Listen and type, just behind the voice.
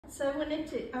So I wanted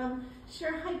to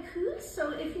share haikus.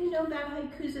 So if you know about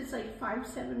haikus, it's like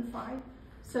 575.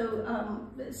 So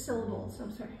syllables,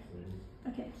 I'm sorry.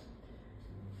 Okay.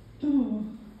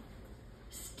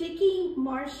 Sticky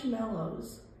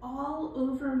marshmallows all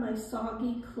over my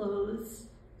soggy clothes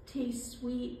taste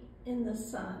sweet in the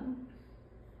sun.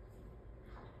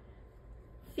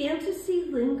 Fantasy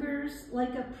lingers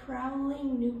like a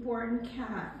prowling newborn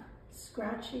cat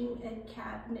scratching at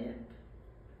catnip.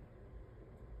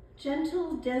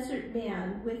 Gentle desert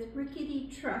man with rickety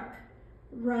truck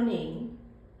running,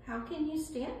 how can you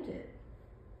stand it?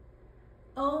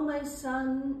 Oh, my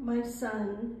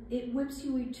son, it whips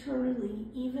you eternally,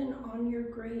 even on your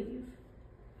grave.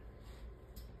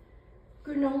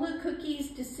 Granola cookies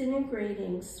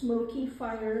disintegrating, smoky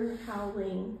fire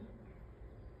howling.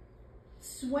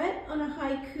 Sweat on a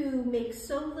haiku makes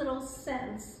so little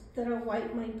sense that I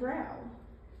wipe my brow.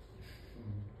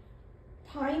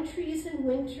 Pine trees in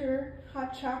winter,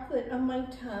 hot chocolate on my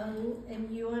tongue,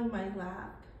 and you on my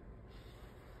lap.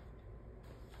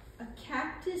 A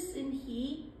cactus in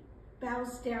heat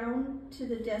bows down to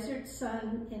the desert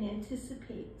sun and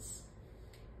anticipates.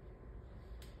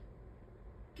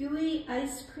 Gooey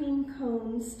ice cream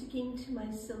cones sticking to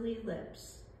my silly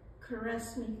lips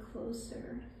caress me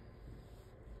closer.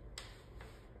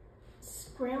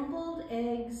 Scrambled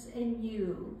eggs and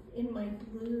you in my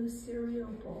blue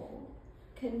cereal bowl,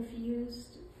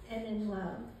 confused and in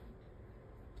love.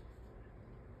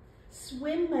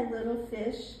 Swim, my little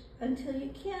fish, until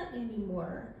you can't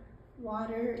anymore.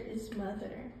 Water is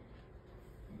mother.